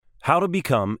How to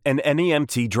become an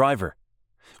NEMT driver.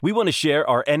 We want to share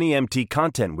our NEMT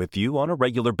content with you on a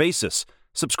regular basis.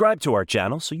 Subscribe to our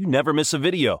channel so you never miss a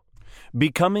video.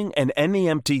 Becoming an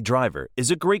NEMT driver is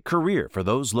a great career for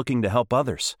those looking to help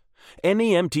others.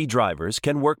 NEMT drivers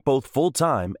can work both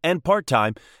full-time and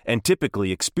part-time and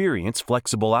typically experience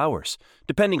flexible hours,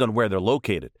 depending on where they're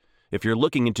located. If you're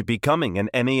looking into becoming an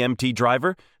NEMT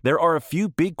driver, there are a few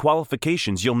big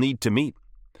qualifications you'll need to meet.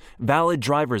 Valid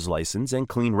driver's license and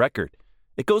clean record.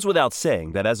 It goes without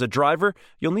saying that as a driver,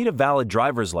 you'll need a valid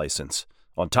driver's license.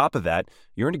 On top of that,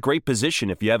 you're in a great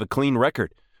position if you have a clean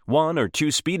record. 1 or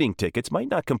 2 speeding tickets might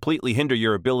not completely hinder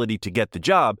your ability to get the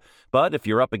job, but if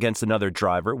you're up against another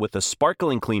driver with a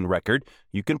sparkling clean record,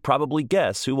 you can probably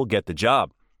guess who will get the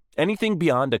job. Anything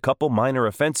beyond a couple minor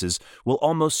offenses will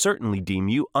almost certainly deem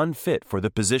you unfit for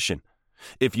the position.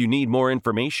 If you need more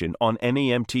information on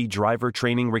NEMT driver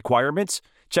training requirements,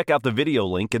 check out the video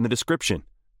link in the description.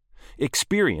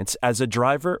 Experience as a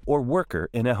driver or worker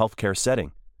in a healthcare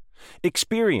setting.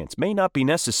 Experience may not be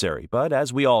necessary, but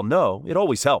as we all know, it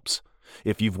always helps.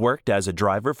 If you've worked as a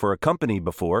driver for a company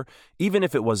before, even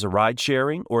if it was a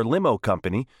ride-sharing or limo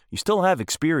company, you still have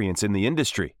experience in the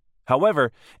industry.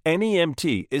 However,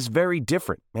 NEMT is very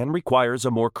different and requires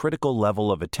a more critical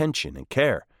level of attention and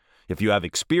care. If you have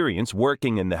experience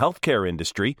working in the healthcare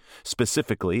industry,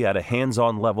 specifically at a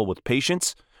hands-on level with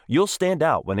patients, you'll stand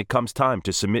out when it comes time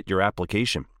to submit your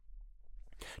application.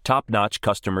 Top-notch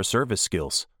customer service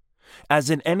skills. As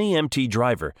an NEMT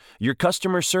driver, your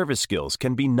customer service skills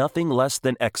can be nothing less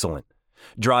than excellent.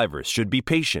 Drivers should be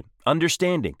patient,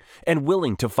 understanding, and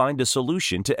willing to find a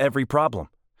solution to every problem.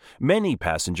 Many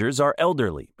passengers are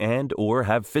elderly and/or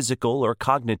have physical or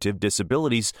cognitive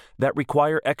disabilities that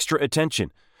require extra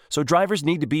attention, so drivers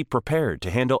need to be prepared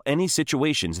to handle any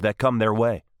situations that come their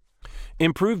way.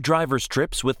 Improve drivers'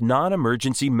 trips with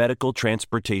non-emergency medical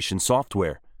transportation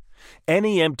software.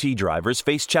 NEMT drivers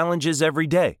face challenges every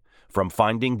day, from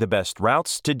finding the best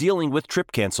routes to dealing with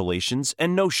trip cancellations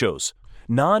and no-shows.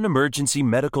 Non-emergency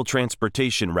medical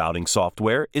transportation routing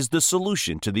software is the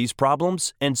solution to these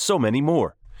problems and so many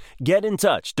more. Get in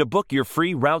touch to book your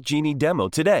free RouteGenie demo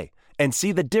today and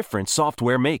see the difference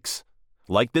software makes.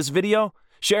 Like this video?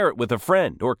 Share it with a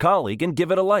friend or colleague and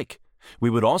give it a like. We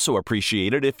would also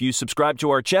appreciate it if you subscribe to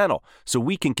our channel so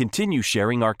we can continue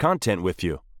sharing our content with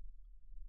you.